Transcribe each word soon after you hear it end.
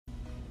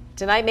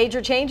Tonight,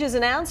 major changes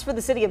announced for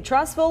the city of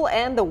Trussville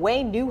and the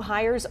way new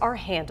hires are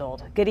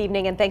handled. Good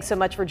evening and thanks so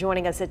much for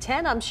joining us at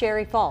 10. I'm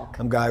Sherry Falk.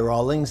 I'm Guy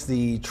Rawlings.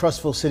 The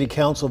Trussville City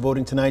Council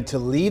voting tonight to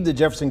leave the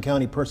Jefferson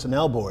County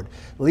Personnel Board.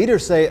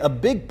 Leaders say a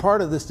big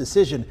part of this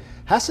decision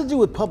has to do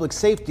with public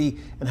safety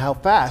and how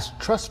fast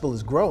Trussville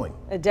is growing.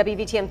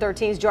 WVTM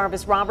 13's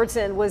Jarvis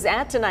Robertson was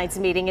at tonight's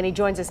meeting and he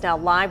joins us now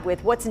live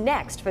with what's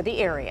next for the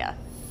area.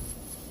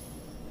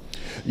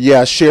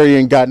 Yeah, Sherry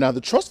and Guy. Now, the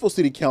Trussville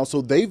City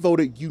Council, they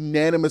voted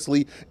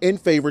unanimously in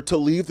favor to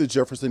leave the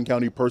Jefferson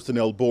County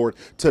Personnel Board.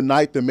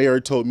 Tonight, the mayor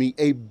told me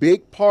a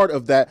big part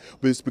of that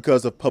was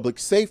because of public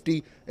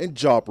safety and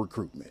job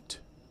recruitment.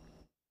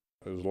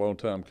 It was a long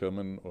time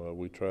coming.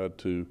 We tried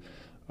to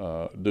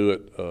do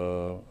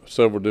it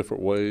several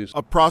different ways.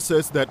 A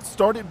process that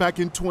started back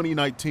in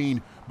 2019,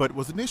 but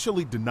was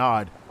initially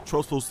denied.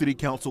 Trussville City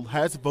Council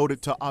has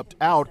voted to opt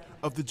out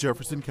of the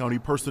Jefferson County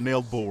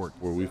Personnel Board.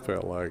 Where we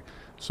felt like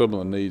some of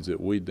the needs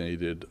that we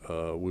needed,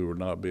 we were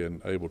not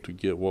being able to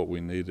get what we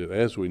needed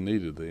as we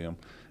needed them.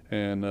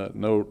 And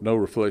no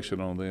reflection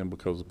on them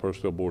because the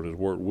Personnel Board has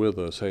worked with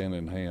us hand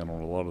in hand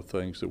on a lot of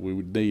things that we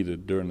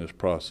needed during this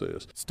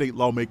process. State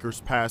lawmakers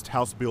passed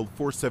House Bill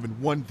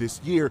 471 this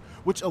year,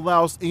 which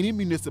allows any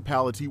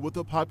municipality with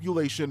a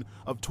population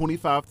of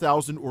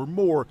 25,000 or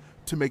more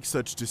to make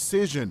such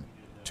decision.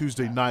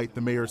 Tuesday night,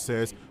 the mayor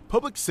says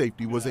public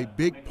safety was a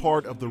big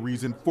part of the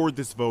reason for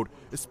this vote,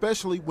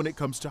 especially when it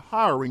comes to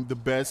hiring the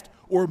best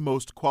or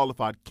most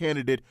qualified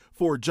candidate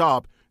for a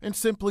job and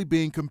simply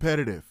being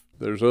competitive.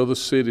 There's other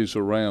cities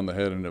around that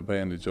had an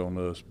advantage on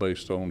us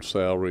based on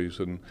salaries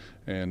and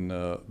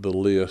the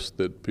list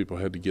that people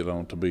had to get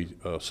on to be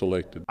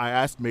selected. I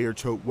asked Mayor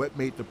Choate what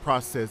made the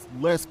process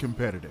less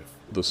competitive.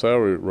 The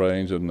salary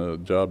range and the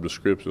job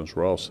descriptions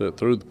were all set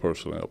through the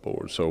Personnel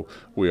Board, so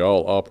we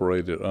all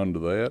operated under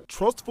that.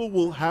 Trussville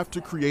will have to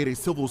create a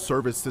civil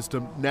service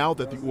system now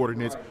that the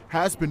ordinance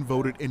has been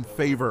voted in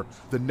favor.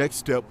 The next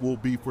step will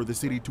be for the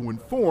city to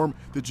inform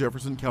the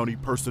Jefferson County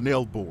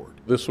Personnel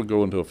Board. This will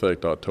go into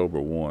effect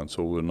October 1,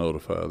 so we'll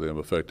notify them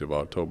effective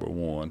October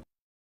 1.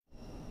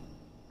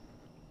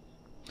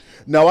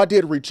 Now, I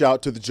did reach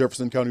out to the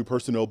Jefferson County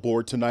Personnel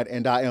Board tonight,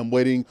 and I am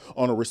waiting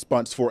on a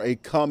response for a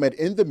comment.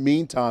 In the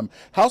meantime,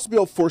 House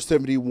Bill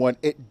 471,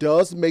 it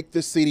does make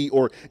the city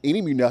or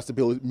any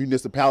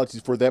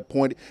municipalities for that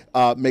point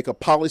make a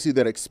policy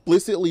that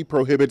explicitly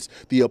prohibits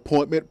the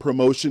appointment,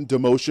 promotion,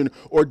 demotion,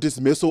 or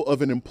dismissal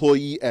of an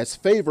employee as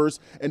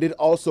favors, and it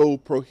also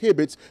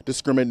prohibits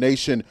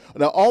discrimination.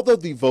 Now, although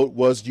the vote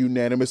was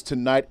unanimous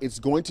tonight, it's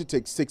going to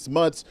take 6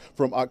 months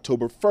from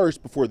October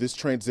 1st before this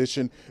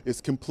transition is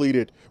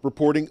completed.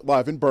 Reporting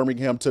live in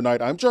Birmingham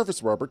tonight, I'm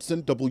Jarvis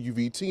Robertson,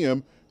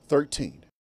 WVTM 13.